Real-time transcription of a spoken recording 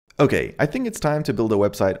Okay, I think it's time to build a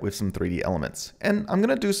website with some 3D elements, and I'm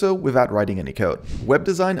gonna do so without writing any code. Web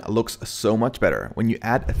design looks so much better when you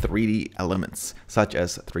add 3D elements, such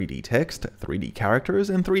as 3D text, 3D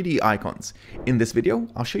characters, and 3D icons. In this video,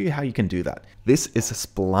 I'll show you how you can do that. This is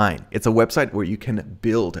Spline. It's a website where you can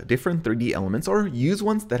build different 3D elements or use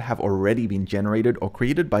ones that have already been generated or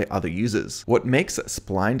created by other users. What makes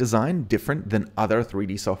Spline design different than other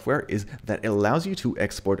 3D software is that it allows you to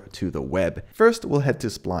export to the web. First, we'll head to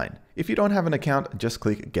Spline. If you don't have an account, just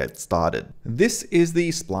click Get Started. This is the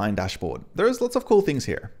Spline dashboard. There's lots of cool things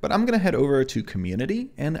here, but I'm gonna head over to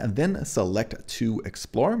Community and then select to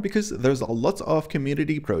Explore because there's lots of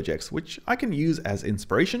community projects which I can use as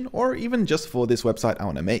inspiration or even just for this website I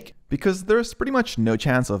wanna make. Because there's pretty much no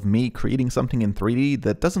chance of me creating something in 3D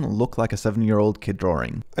that doesn't look like a 7-year-old kid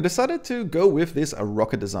drawing. I decided to go with this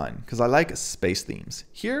rocket design because I like space themes.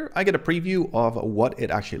 Here I get a preview of what it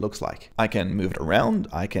actually looks like. I can move it around,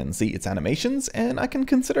 I can see its animations, and I can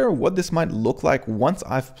consider what this might look like once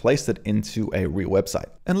I've placed it into a real website.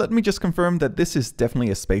 And let me just confirm that this is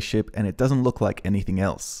definitely a spaceship and it doesn't look like anything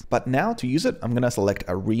else. But now to use it, I'm gonna select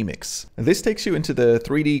a remix. This takes you into the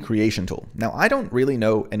 3D creation tool. Now I don't really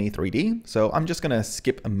know any 3D, so I'm just gonna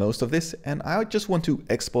skip most of this and I just want to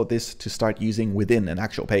export this to start using within an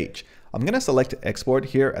actual page. I'm gonna select export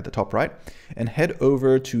here at the top right and head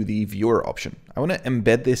over to the viewer option. I wanna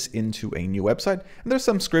embed this into a new website and there's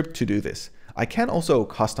some script to do this. I can also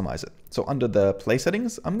customize it. So under the play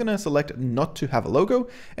settings, I'm gonna select not to have a logo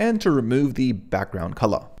and to remove the background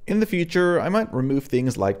color. In the future, I might remove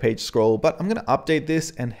things like page scroll, but I'm gonna update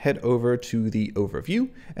this and head over to the overview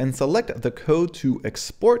and select the code to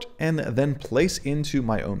export and then place into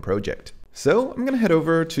my own project. So I'm gonna head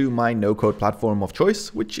over to my no-code platform of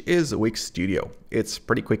choice, which is Wix Studio. It's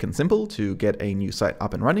pretty quick and simple to get a new site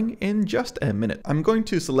up and running in just a minute. I'm going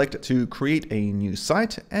to select to create a new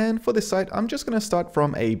site, and for this site, I'm just gonna start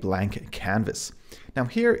from a blank canvas. Now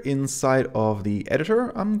here inside of the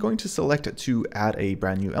editor, I'm going to select to add a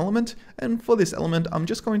brand new element, and for this element, I'm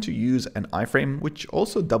just going to use an iframe, which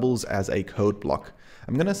also doubles as a code block.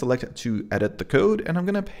 I'm going to select to edit the code, and I'm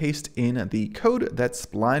going to paste in the code that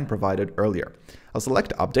Spline provided earlier. I'll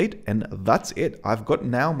select update, and that's it. I've got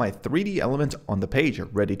now my 3D element on the page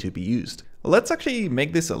ready to be used. Let's actually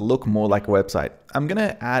make this look more like a website. I'm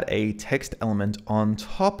gonna add a text element on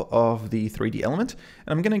top of the 3D element,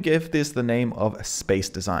 and I'm gonna give this the name of Space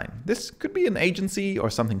Design. This could be an agency or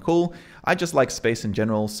something cool. I just like space in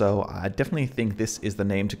general, so I definitely think this is the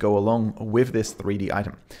name to go along with this 3D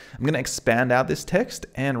item. I'm gonna expand out this text,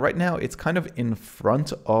 and right now it's kind of in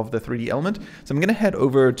front of the 3D element. So I'm gonna head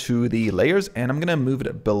over to the layers, and I'm gonna move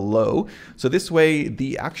it below. So this way,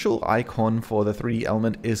 the actual icon for the 3D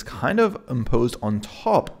element is kind of imposed on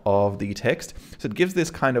top of the text, so it gives this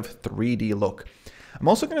kind of 3D look. I'm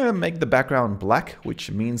also going to make the background black, which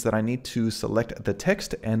means that I need to select the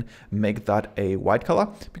text and make that a white color,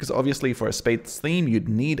 because obviously for a space theme, you'd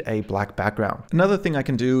need a black background. Another thing I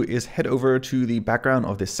can do is head over to the background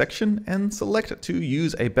of this section and select to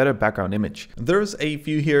use a better background image. There's a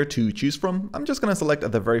few here to choose from. I'm just going to select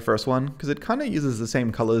the very first one because it kind of uses the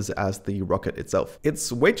same colors as the rocket itself.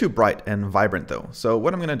 It's way too bright and vibrant though. So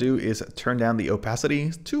what I'm going to do is turn down the opacity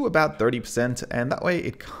to about 30%, and that way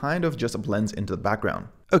it kind of just blends into the background.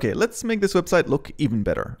 Okay, let's make this website look even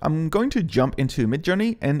better. I'm going to jump into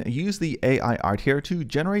Midjourney and use the AI art here to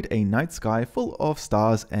generate a night sky full of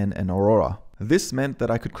stars and an aurora. This meant that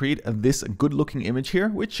I could create this good looking image here,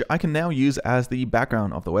 which I can now use as the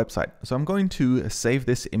background of the website. So I'm going to save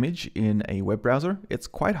this image in a web browser. It's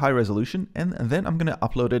quite high resolution, and then I'm going to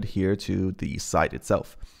upload it here to the site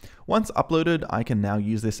itself. Once uploaded, I can now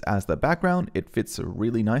use this as the background. It fits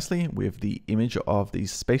really nicely with the image of the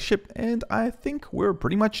spaceship, and I think we're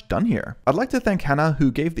pretty much done here. I'd like to thank Hannah,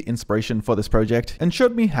 who gave the inspiration for this project and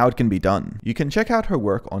showed me how it can be done. You can check out her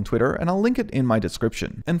work on Twitter, and I'll link it in my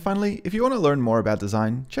description. And finally, if you want to learn more about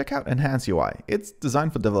design, check out Enhance UI. It's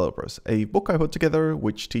designed for developers, a book I put together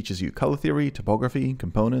which teaches you color theory, topography,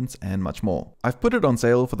 components, and much more. I've put it on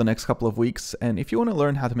sale for the next couple of weeks, and if you want to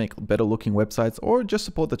learn how to make better looking websites or just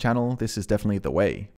support the channel, this is definitely the way.